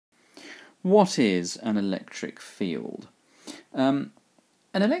What is an electric field? An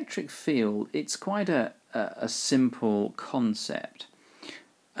electric field, it's quite a simple concept.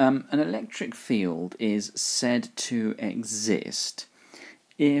 An electric field is said to exist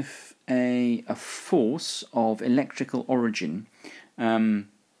if a force of electrical origin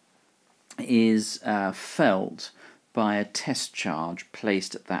is felt by a test charge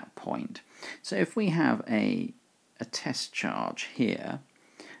placed at that point. So if we have a test charge here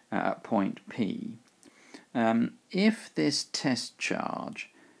at point P, if this test charge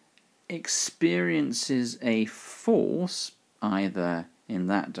experiences a force either in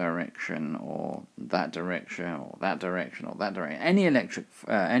that direction or that direction or that direction or that direction, any electric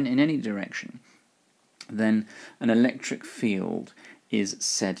in any direction, then an electric field is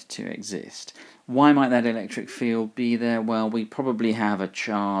said to exist. Why might that electric field be there? Well, we probably have a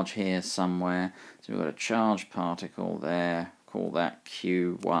charge here somewhere. So we've got a charged particle there, call that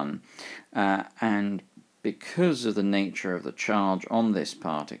Q1. And because of the nature of the charge on this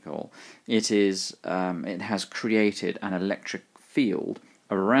particle, it has created an electric field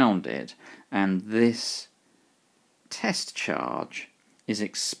around it, and this test charge is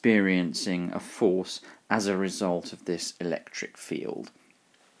experiencing a force as a result of this electric field.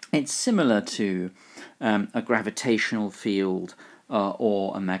 It's similar to a gravitational field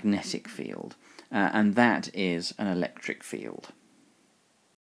or a magnetic field, and that is an electric field.